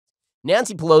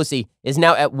Nancy Pelosi is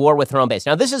now at war with her own base.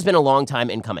 Now, this has been a long time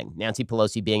in coming, Nancy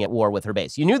Pelosi being at war with her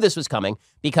base. You knew this was coming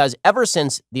because ever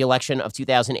since the election of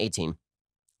 2018,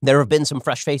 there have been some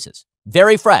fresh faces,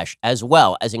 very fresh as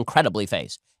well as incredibly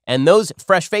face. And those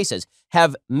fresh faces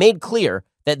have made clear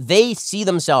that they see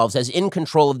themselves as in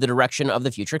control of the direction of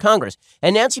the future Congress.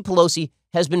 And Nancy Pelosi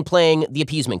has been playing the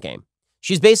appeasement game.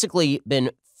 She's basically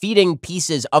been feeding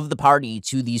pieces of the party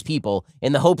to these people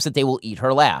in the hopes that they will eat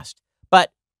her last.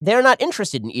 But they're not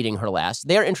interested in eating her last.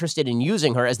 They're interested in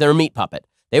using her as their meat puppet.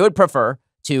 They would prefer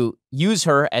to use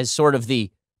her as sort of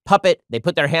the puppet. They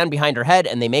put their hand behind her head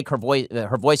and they make her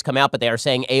voice come out, but they are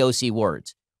saying AOC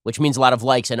words, which means a lot of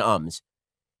likes and ums.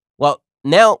 Well,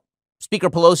 now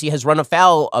Speaker Pelosi has run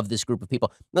afoul of this group of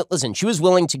people. Listen, she was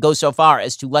willing to go so far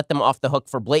as to let them off the hook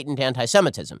for blatant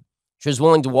anti-Semitism. She was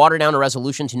willing to water down a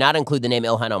resolution to not include the name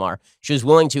Ilhan Omar. She was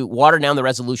willing to water down the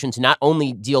resolution to not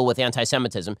only deal with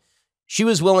anti-Semitism. She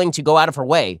was willing to go out of her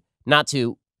way not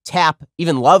to tap,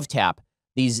 even love tap,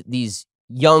 these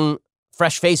young,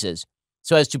 fresh faces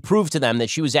so as to prove to them that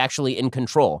she was actually in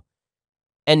control.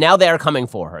 And now they are coming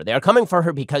for her. They are coming for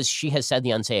her because she has said the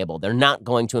unsayable. They're not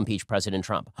going to impeach President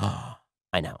Trump.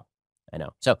 I know.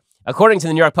 So, according to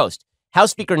the New York Post,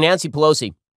 House Speaker Nancy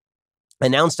Pelosi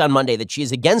announced on Monday that she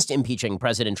is against impeaching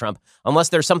President Trump unless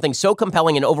there's something so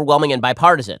compelling and overwhelming and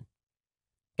bipartisan.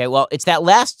 Okay, well, it's that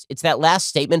last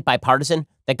statement, bipartisan,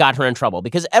 that got her in trouble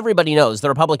because everybody knows the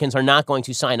Republicans are not going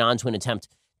to sign on to an attempt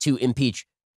to impeach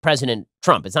President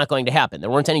Trump. It's not going to happen. There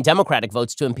weren't any Democratic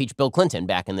votes to impeach Bill Clinton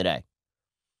back in the day.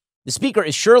 The speaker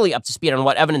is surely up to speed on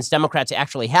what evidence Democrats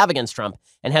actually have against Trump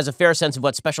and has a fair sense of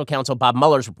what special counsel Bob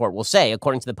Mueller's report will say,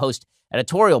 according to the Post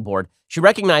editorial board. She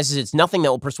recognizes it's nothing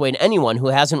that will persuade anyone who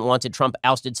hasn't wanted Trump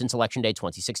ousted since Election Day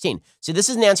 2016. See, this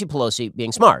is Nancy Pelosi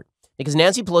being smart. Because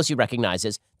Nancy Pelosi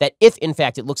recognizes that if, in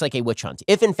fact, it looks like a witch hunt,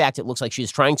 if, in fact, it looks like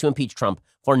she's trying to impeach Trump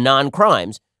for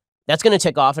non-crimes, that's going to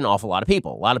tick off an awful lot of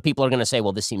people. A lot of people are going to say,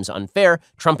 well, this seems unfair.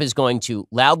 Trump is going to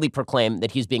loudly proclaim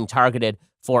that he's being targeted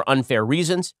for unfair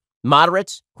reasons.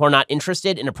 Moderates who are not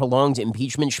interested in a prolonged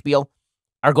impeachment spiel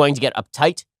are going to get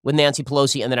uptight with Nancy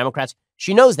Pelosi and the Democrats.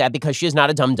 She knows that because she is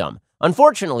not a dum-dum.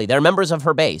 Unfortunately, there are members of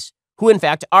her base who, in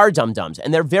fact, are dum-dums,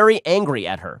 and they're very angry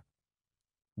at her.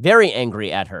 Very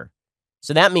angry at her.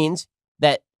 So that means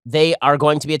that they are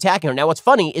going to be attacking her. Now, what's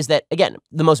funny is that, again,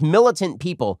 the most militant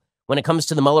people, when it comes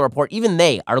to the Mueller report, even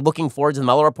they are looking forward to the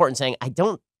Mueller report and saying, I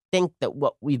don't think that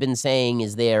what we've been saying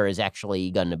is actually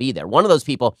going to be there. One of those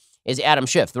people is Adam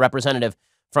Schiff, the representative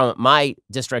from my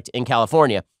district in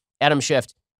California. Adam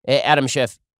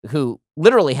Schiff, who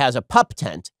literally has a pup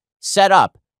tent set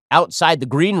up outside the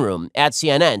green room at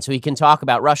CNN so he can talk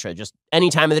about Russia just any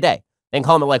time of the day. Then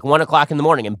call him at like 1 o'clock in the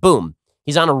morning and boom,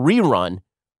 he's on a rerun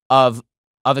of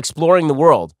Exploring the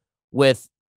World with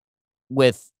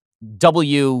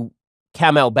W.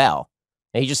 Kamel Bell.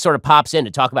 And he just sort of pops in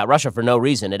to talk about Russia for no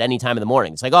reason at any time of the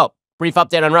morning. It's like, oh, brief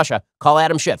update on Russia. Call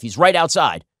Adam Schiff. He's right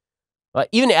outside.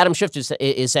 Even Adam Schiff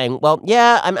is saying, well,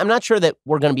 yeah, I'm not sure that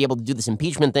we're going to be able to do this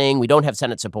impeachment thing. We don't have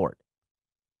Senate support.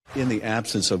 In the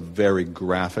absence of very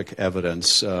graphic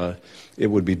evidence, it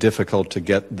would be difficult to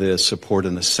get the support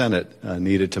in the Senate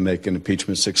needed to make an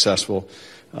impeachment successful.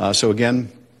 So again,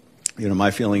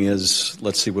 my feeling is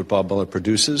let's see what Bob Mueller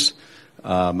produces.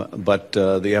 But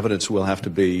the evidence will have to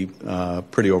be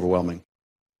pretty overwhelming.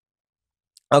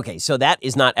 Okay, so that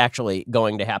is not actually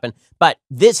going to happen. But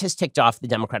this has ticked off the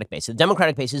Democratic base. The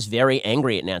Democratic base is very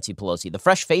angry at Nancy Pelosi. The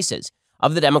fresh faces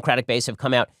of the Democratic base have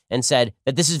come out and said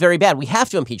that this is very bad. We have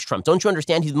to impeach Trump. Don't you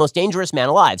understand? He's the most dangerous man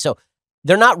alive. So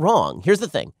they're not wrong. Here's the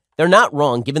thing. They're not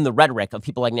wrong given the rhetoric of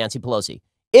people like Nancy Pelosi.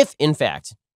 If, in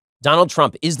fact, Donald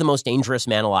Trump is the most dangerous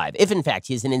man alive, if, in fact,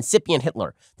 he is an incipient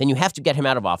Hitler, then you have to get him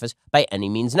out of office by any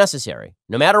means necessary.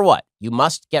 No matter what, you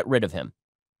must get rid of him.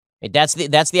 That's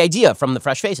the idea from the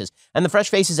fresh faces. And the fresh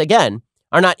faces, again,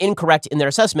 are not incorrect in their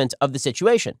assessment of the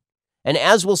situation. And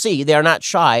as we'll see, they are not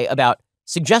shy about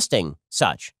suggesting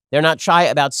such. They're not shy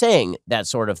about saying that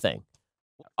sort of thing.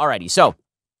 Alrighty, so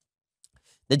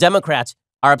the Democrats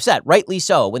are upset, rightly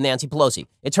so, with Nancy Pelosi.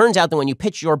 It turns out that when you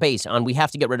pitch your base on we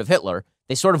have to get rid of Hitler,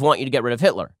 they sort of want you to get rid of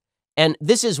Hitler. And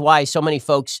this is why so many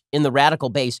folks in the radical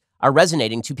base are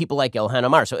resonating to people like Ilhan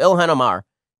Omar. So Ilhan Omar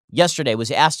yesterday was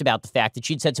asked about the fact that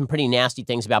she'd said some pretty nasty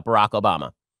things about Barack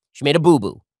Obama. She made a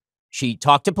boo-boo. She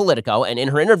talked to Politico, and in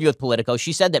her interview with Politico,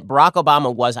 she said that Barack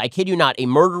Obama was, I kid you not, a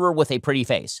murderer with a pretty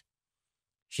face.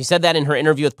 She said that in her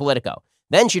interview with Politico.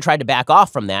 Then she tried to back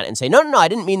off from that and say, no, I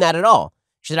didn't mean that at all.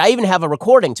 She said, I even have a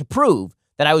recording to prove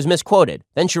that I was misquoted.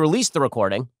 Then she released the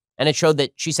recording, and it showed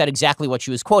that she said exactly what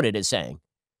she was quoted as saying.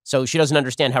 So she doesn't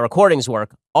understand how recordings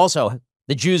work. Also,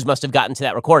 The Jews must have gotten to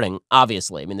that recording,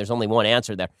 obviously. I mean, there's only one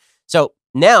answer there. So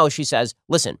now she says,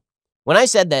 listen, when I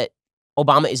said that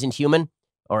Obama isn't human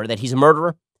or that he's a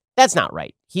murderer, that's not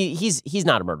right. He's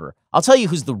not a murderer. I'll tell you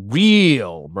who's the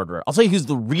real murderer. I'll tell you who's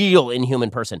the real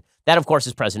inhuman person. That, of course,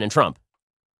 is President Trump.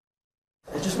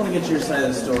 I just want to get your side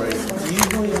of the story. Do you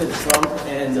believe that Trump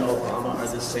and Obama are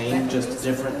the same, just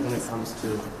different when it comes to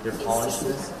their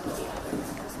polishedness?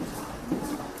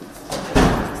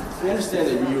 We understand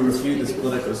that you refute this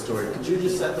Politico story. Could you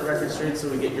just set the record straight so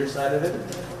we get your side of it?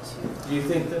 Do you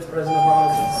think that President Obama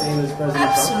is the same as President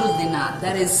Trump? Absolutely not.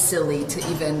 That is silly to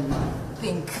even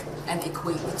think and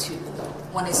equate the two.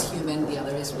 One is human, the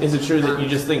other is... Is it true that you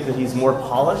just think that he's more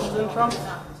polished than Trump?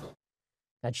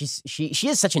 God, she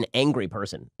is such an angry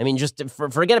person. I mean, just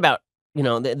forget about,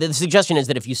 the suggestion is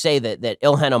that if you say that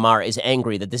Ilhan Omar is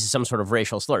angry, that this is some sort of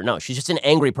racial slur. No, she's just an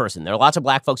angry person. There are lots of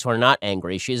black folks who are not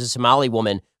angry. She is a Somali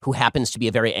woman who happens to be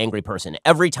a very angry person.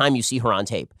 Every time you see her on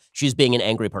tape, she's being an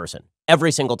angry person.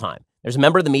 Every single time. There's a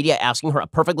member of the media asking her a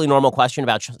perfectly normal question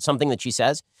about something that she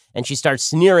says, and she starts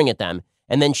sneering at them,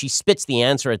 and then she spits the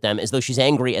answer at them as though she's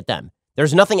angry at them.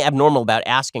 There's nothing abnormal about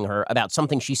asking her about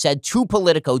something she said to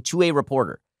Politico, to a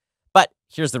reporter. But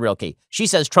here's the real key. She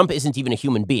says Trump isn't even a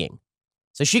human being.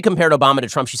 So she compared Obama to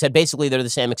Trump. She said basically they're the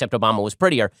same except Obama was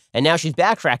prettier. And now she's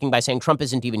backtracking by saying Trump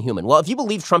isn't even human. Well, if you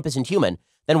believe Trump isn't human,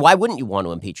 then why wouldn't you want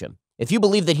to impeach him? If you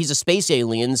believe that he's a space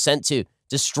alien sent to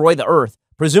destroy the earth,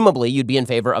 presumably you'd be in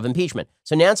favor of impeachment.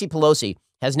 So Nancy Pelosi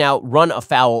has now run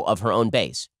afoul of her own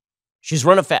base. She's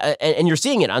run afoul, and you're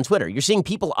seeing it on Twitter. You're seeing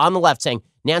people on the left saying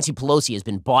Nancy Pelosi has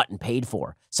been bought and paid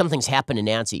for. Something's happened to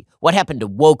Nancy. What happened to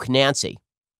woke Nancy?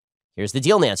 Here's the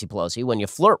deal, Nancy Pelosi. When you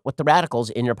flirt with the radicals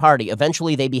in your party,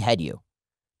 eventually they behead you.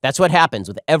 That's what happens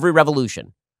with every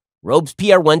revolution.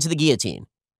 Robespierre went to the guillotine.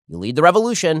 You lead the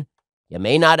revolution, you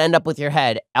may not end up with your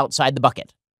head outside the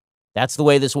bucket. That's the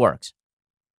way this works.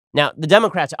 Now, the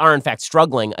Democrats are, in fact,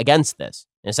 struggling against this.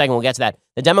 In a second, we'll get to that.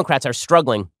 The Democrats are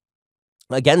struggling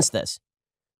against this.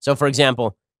 So, for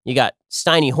example, you got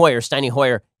Steny Hoyer. Steny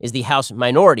Hoyer is the House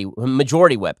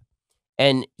majority whip.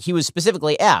 And he was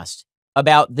specifically asked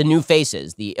about the new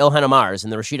faces, the Ilhan Omars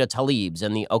and the Rashida Tlaibs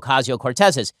and the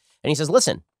Ocasio-Cortezes. And he says,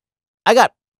 listen, I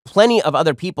got plenty of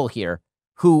other people here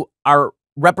who are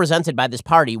represented by this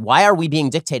party. Why are we being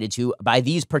dictated to by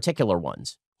these particular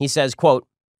ones? He says, quote,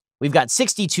 we've got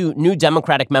 62 new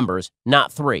Democratic members,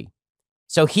 not 3.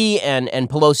 So he and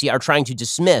Pelosi are trying to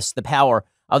dismiss the power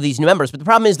of these new members. But the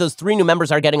problem is those 3 new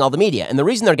members are getting all the media. And the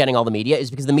reason they're getting all the media is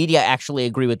because the media actually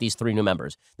agree with these 3 new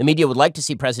members. The media would like to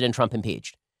see President Trump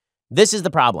impeached. This is the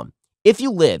problem. If you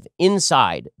live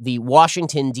inside the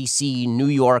Washington, D.C., New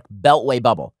York Beltway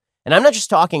bubble, and I'm not just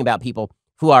talking about people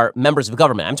who are members of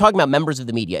government, I'm talking about members of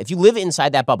the media. If you live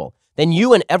inside that bubble, then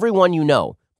you and everyone you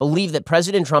know believe that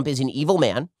President Trump is an evil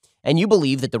man, and you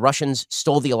believe that the Russians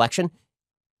stole the election.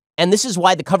 And this is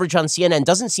why the coverage on CNN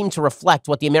doesn't seem to reflect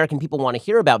what the American people want to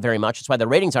hear about very much. It's why the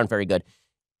ratings aren't very good.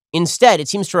 Instead, it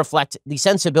seems to reflect the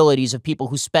sensibilities of people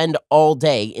who spend all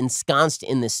day ensconced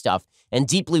in this stuff and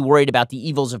deeply worried about the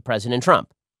evils of President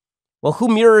Trump. Well, who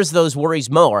mirrors those worries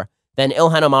more than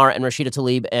Ilhan Omar and Rashida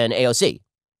Tlaib and AOC?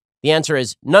 The answer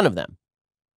is none of them.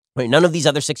 Right? None of these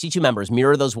other 62 members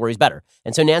mirror those worries better.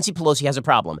 And so Nancy Pelosi has a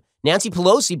problem. Nancy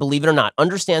Pelosi, believe it or not,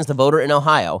 understands the voter in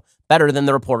Ohio better than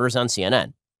the reporters on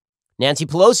CNN. Nancy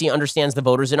Pelosi understands the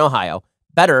voters in Ohio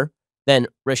better than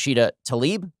Rashida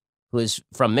Tlaib, who is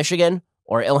from Michigan,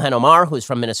 or Ilhan Omar, who is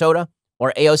from Minnesota,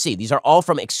 or AOC. These are all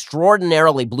from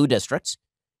extraordinarily blue districts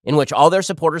in which all their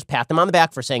supporters pat them on the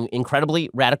back for saying incredibly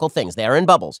radical things. They are in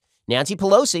bubbles. Nancy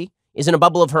Pelosi is in a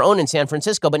bubble of her own in San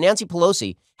Francisco, but Nancy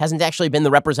Pelosi hasn't actually been the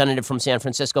representative from San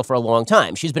Francisco for a long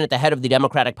time. She's been at the head of the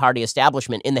Democratic Party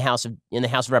establishment in the House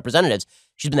of Representatives.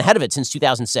 She's been the head of it since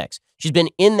 2006. She's been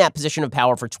in that position of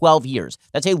power for 12 years.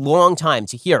 That's a long time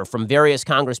to hear from various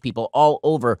Congress people all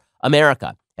over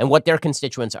America and what their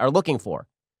constituents are looking for.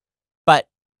 But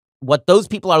what those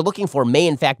people are looking for may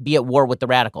in fact be at war with the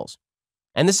radicals.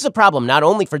 And this is a problem not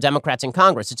only for Democrats in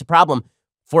Congress, it's a problem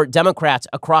for Democrats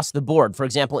across the board, for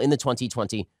example, in the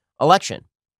 2020 election.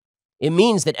 It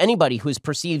means that anybody who is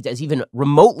perceived as even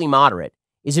remotely moderate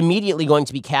is immediately going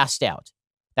to be cast out.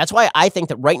 That's why I think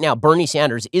that right now Bernie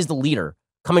Sanders is the leader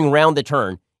coming around the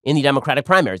turn in the Democratic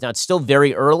primaries. Now, it's still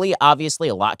very early. Obviously,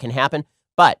 a lot can happen.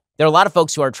 But there are a lot of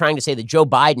folks who are trying to say that Joe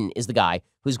Biden is the guy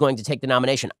who's going to take the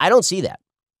nomination. I don't see that.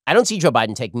 I don't see Joe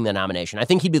Biden taking the nomination. I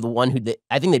think he'd be the one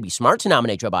I think they'd be smart to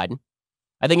nominate Joe Biden.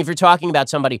 I think if you're talking about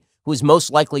somebody who is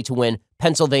most likely to win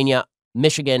Pennsylvania,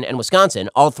 Michigan, and Wisconsin,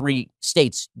 all 3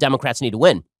 states Democrats need to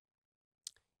win.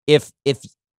 I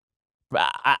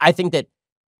think that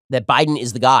that Biden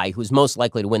is the guy who's most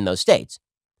likely to win those states.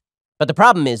 But the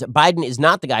problem is Biden is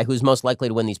not the guy who's most likely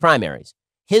to win these primaries.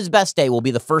 His best day will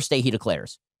be the first day he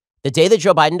declares. The day that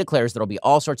Joe Biden declares, there'll be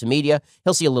all sorts of media.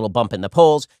 He'll see a little bump in the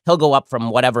polls. He'll go up from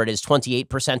whatever it is, 28%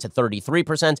 to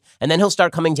 33%, and then he'll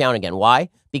start coming down again. Why?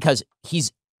 Because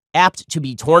he's apt to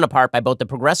be torn apart by both the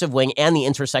progressive wing and the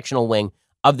intersectional wing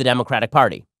of the Democratic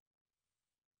Party.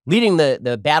 Leading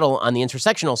the battle on the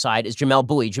intersectional side is Jamel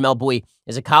Bouie. Jamel Bouie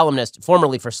is a columnist,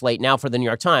 formerly for Slate, now for the New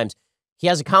York Times. He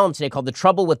has a column today called The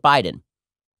Trouble with Biden.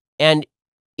 And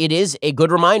it is a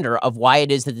good reminder of why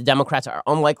it is that the Democrats are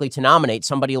unlikely to nominate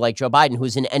somebody like Joe Biden who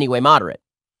is in any way moderate.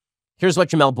 Here's what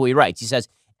Jamel Bouie writes. He says,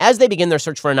 as they begin their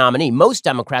search for a nominee, most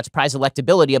Democrats prize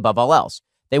electability above all else.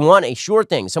 They want a sure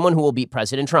thing, someone who will beat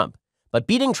President Trump. But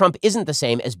beating Trump isn't the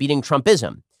same as beating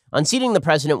Trumpism. Unseating the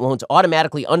president won't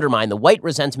automatically undermine the white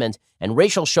resentment and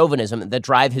racial chauvinism that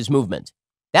drive his movement.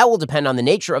 That will depend on the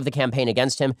nature of the campaign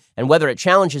against him and whether it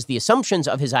challenges the assumptions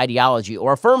of his ideology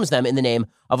or affirms them in the name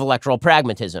of electoral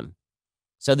pragmatism.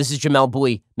 So this is Jamel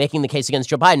Bouie making the case against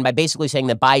Joe Biden by basically saying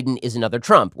that Biden is another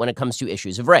Trump when it comes to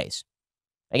issues of race.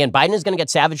 Again, Biden is going to get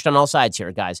savaged on all sides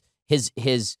here, guys.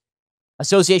 His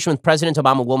association with President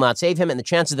Obama will not save him, and the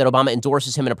chances that Obama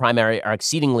endorses him in a primary are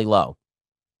exceedingly low.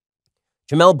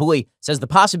 Jamel Bouie says the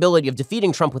possibility of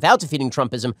defeating Trump without defeating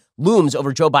Trumpism looms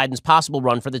over Joe Biden's possible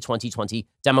run for the 2020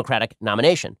 Democratic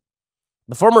nomination.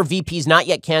 The former VP's not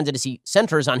yet candidacy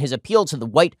centers on his appeal to the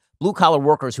white, blue-collar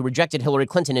workers who rejected Hillary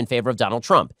Clinton in favor of Donald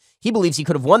Trump. He believes he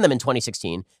could have won them in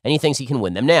 2016, and he thinks he can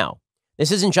win them now.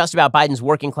 This isn't just about Biden's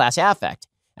working-class affect.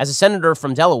 As a senator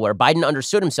from Delaware, Biden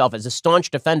understood himself as a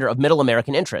staunch defender of middle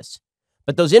American interests.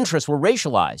 But those interests were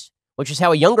racialized, which is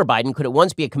how a younger Biden could at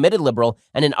once be a committed liberal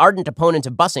and an ardent opponent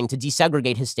of busing to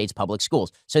desegregate his state's public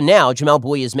schools. So now Jamel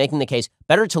Bouie is making the case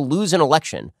better to lose an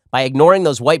election by ignoring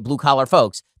those white blue-collar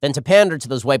folks than to pander to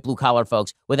those white blue-collar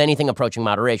folks with anything approaching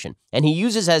moderation. And he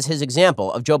uses as his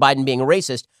example of Joe Biden being a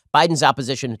racist, Biden's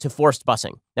opposition to forced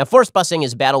busing. Now, forced busing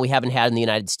is a battle we haven't had in the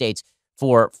United States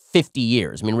for 50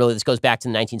 years. I mean, really, this goes back to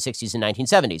the 1960s and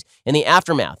 1970s. In the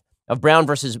aftermath of Brown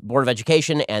versus Board of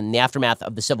Education and the aftermath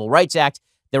of the Civil Rights Act,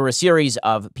 there were a series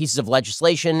of pieces of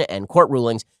legislation and court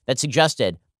rulings that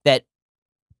suggested that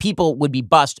people would be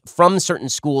bused from certain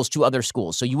schools to other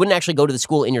schools. So you wouldn't actually go to the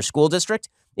school in your school district.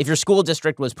 If your school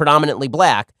district was predominantly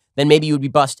black, then maybe you would be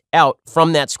bused out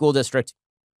from that school district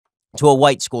to a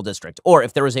white school district. Or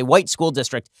if there was a white school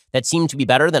district that seemed to be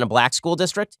better than a black school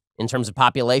district in terms of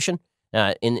population,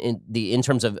 in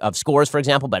terms of scores, for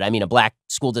example, but I mean a black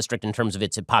school district in terms of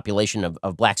its population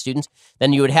of black students,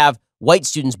 then you would have white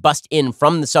students bust in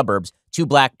from the suburbs to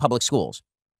black public schools.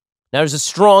 Now, there's a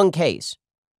strong case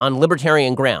on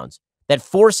libertarian grounds that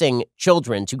forcing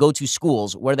children to go to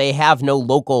schools where they have no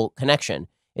local connection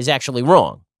is actually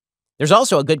wrong. There's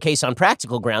also a good case on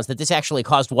practical grounds that this actually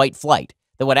caused white flight,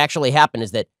 that what actually happened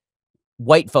is that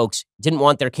white folks didn't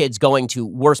want their kids going to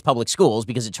worse public schools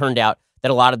because it turned out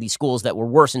that a lot of these schools that were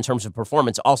worse in terms of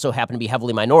performance also happen to be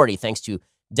heavily minority thanks to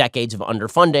decades of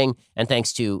underfunding and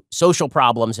thanks to social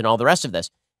problems and all the rest of this.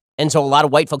 And so a lot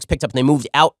of white folks picked up and they moved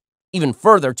out even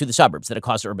further to the suburbs, that it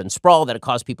caused urban sprawl, that it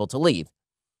caused people to leave,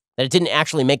 that it didn't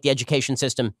actually make the education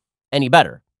system any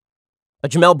better.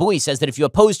 But Jamel Bouie says that if you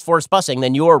opposed forced busing,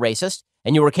 then you're a racist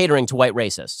and you were catering to white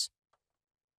racists.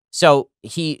 So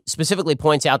he specifically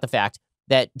points out the fact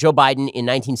that Joe Biden in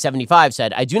 1975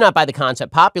 said, I do not buy the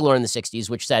concept popular in the 60s,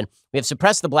 which said, we have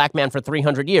suppressed the black man for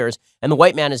 300 years, and the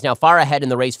white man is now far ahead in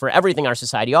the race for everything our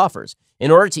society offers.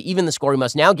 In order to even the score, we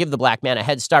must now give the black man a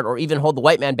head start or even hold the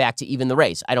white man back to even the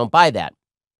race. I don't buy that.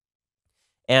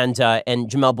 And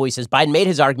Jamel Bouie says, Biden made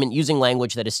his argument using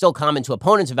language that is still common to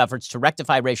opponents of efforts to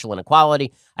rectify racial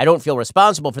inequality. I don't feel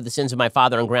responsible for the sins of my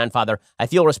father and grandfather. I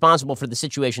feel responsible for the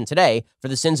situation today, for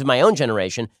the sins of my own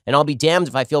generation, and I'll be damned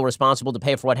if I feel responsible to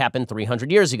pay for what happened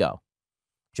 300 years ago.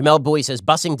 Jamel Bouie says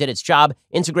busing did its job,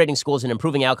 integrating schools and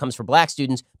improving outcomes for black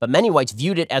students, but many whites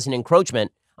viewed it as an encroachment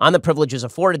on the privileges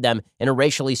afforded them in a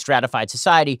racially stratified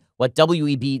society, what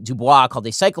W.E.B. Du Bois called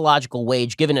a psychological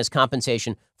wage given as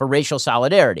compensation for racial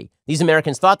solidarity. These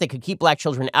Americans thought they could keep black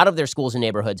children out of their schools and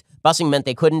neighborhoods. Busing meant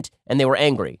they couldn't, and they were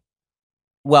angry.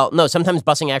 Well, no, sometimes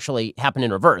busing actually happened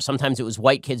in reverse. Sometimes it was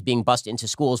white kids being bused into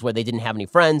schools where they didn't have any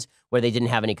friends, where they didn't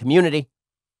have any community.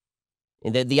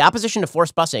 The opposition to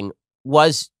forced busing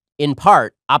was, in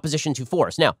part, opposition to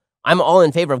force. Now, I'm all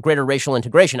in favor of greater racial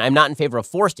integration. I'm not in favor of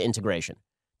forced integration.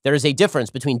 There is a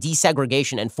difference between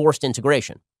desegregation and forced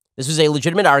integration. This was a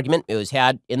legitimate argument. It was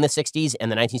had in the 60s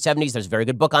and the 1970s. There's a very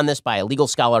good book on this by a legal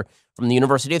scholar from the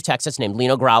University of Texas named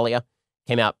Lino Graglia.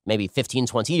 Came out maybe 15,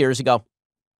 20 years ago.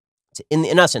 In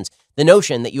essence, the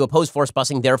notion that you oppose forced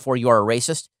busing, therefore you are a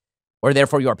racist, or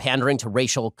therefore you're pandering to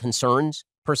racial concerns,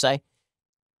 per se.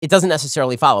 It doesn't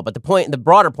necessarily follow. But the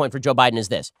broader point for Joe Biden is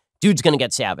this. Dude's going to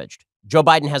get savaged. Joe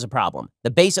Biden has a problem. The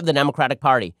base of the Democratic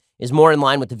Party is more in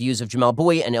line with the views of Jamal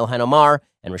Bouie and Ilhan Omar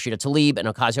and Rashida Tlaib and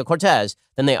Ocasio-Cortez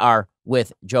than they are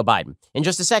with Joe Biden. In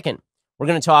just a second, we're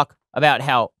going to talk about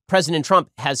how President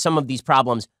Trump has some of these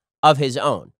problems of his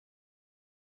own.